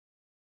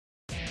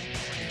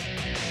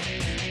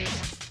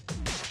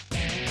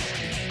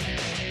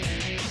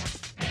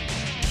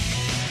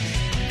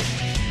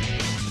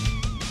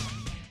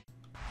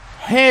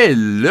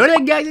Hello there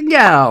guys and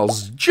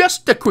gals,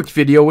 just a quick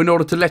video in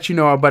order to let you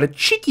know about a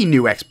cheeky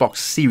new Xbox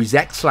Series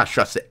X/S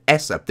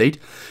update,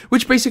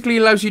 which basically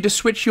allows you to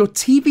switch your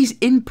TV's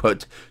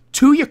input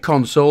to your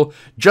console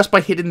just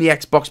by hitting the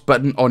Xbox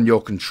button on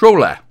your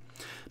controller.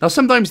 Now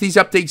sometimes these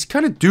updates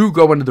kind of do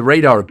go under the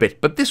radar a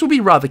bit, but this will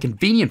be rather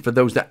convenient for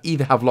those that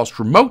either have lost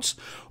remotes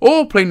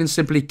or plain and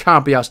simply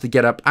can't be asked to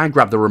get up and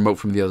grab the remote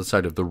from the other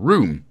side of the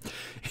room.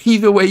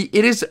 Either way,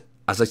 it is,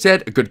 as I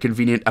said, a good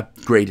convenient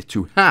upgrade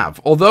to have,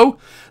 although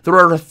there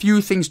are a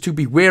few things to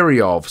be wary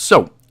of.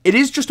 So, it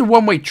is just a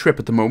one-way trip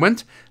at the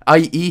moment,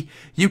 i.e.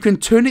 you can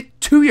turn it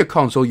to your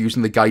console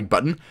using the guide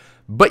button,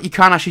 but you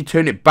can't actually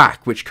turn it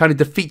back, which kind of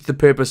defeats the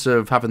purpose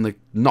of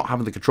not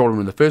having the controller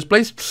in the first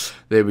place.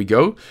 There we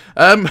go.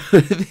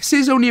 This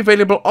is only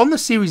available on the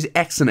Series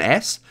X and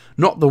S,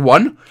 not the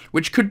One,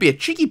 which could be a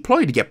cheeky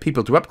ploy to get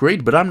people to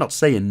upgrade, but I'm not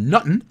saying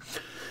nothing.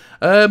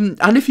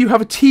 And if you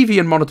have a TV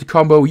and monitor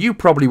combo, you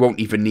probably won't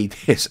even need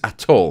this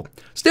at all.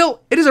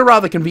 Still, it is a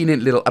rather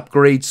convenient little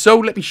upgrade, so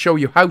let me show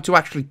you how to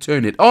actually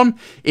turn it on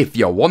if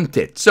you want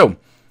it. So,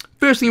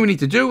 first thing we need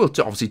to do is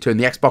to obviously turn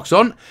the Xbox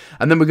on,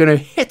 and then we're going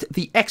to hit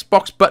the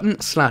Xbox button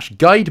 /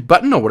 guide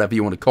button, or whatever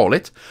you want to call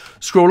it.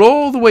 Scroll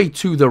all the way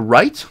to the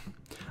right,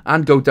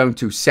 and go down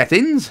to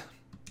Settings.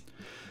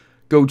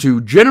 Go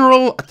to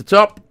General at the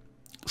top,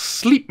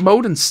 Sleep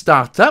Mode and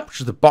Startup,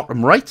 which is the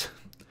bottom right.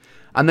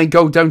 And then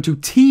go down to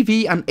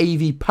TV and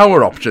AV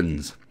power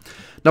options.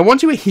 Now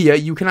once you're here,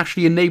 you can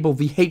actually enable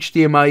the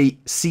HDMI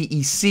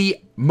CEC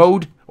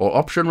mode or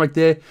option right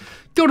there.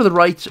 Go to the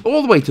right,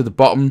 all the way to the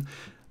bottom,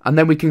 and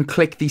then we can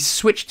click the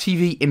switch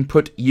TV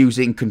input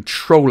using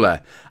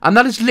controller. And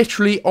that is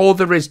literally all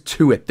there is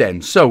to it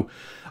then. So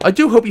I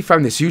do hope you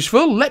found this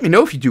useful. Let me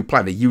know if you do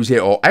plan to use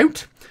it or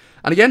out.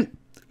 And again,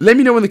 let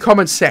me know in the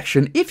comments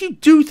section if you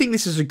do think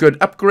this is a good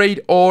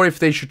upgrade or if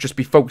they should just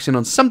be focusing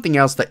on something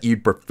else that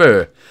you'd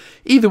prefer.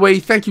 Either way,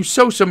 thank you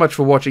so much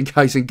for watching,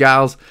 guys and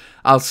gals.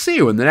 I'll see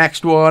you in the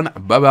next one.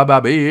 Bye bye bye,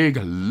 big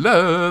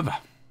love.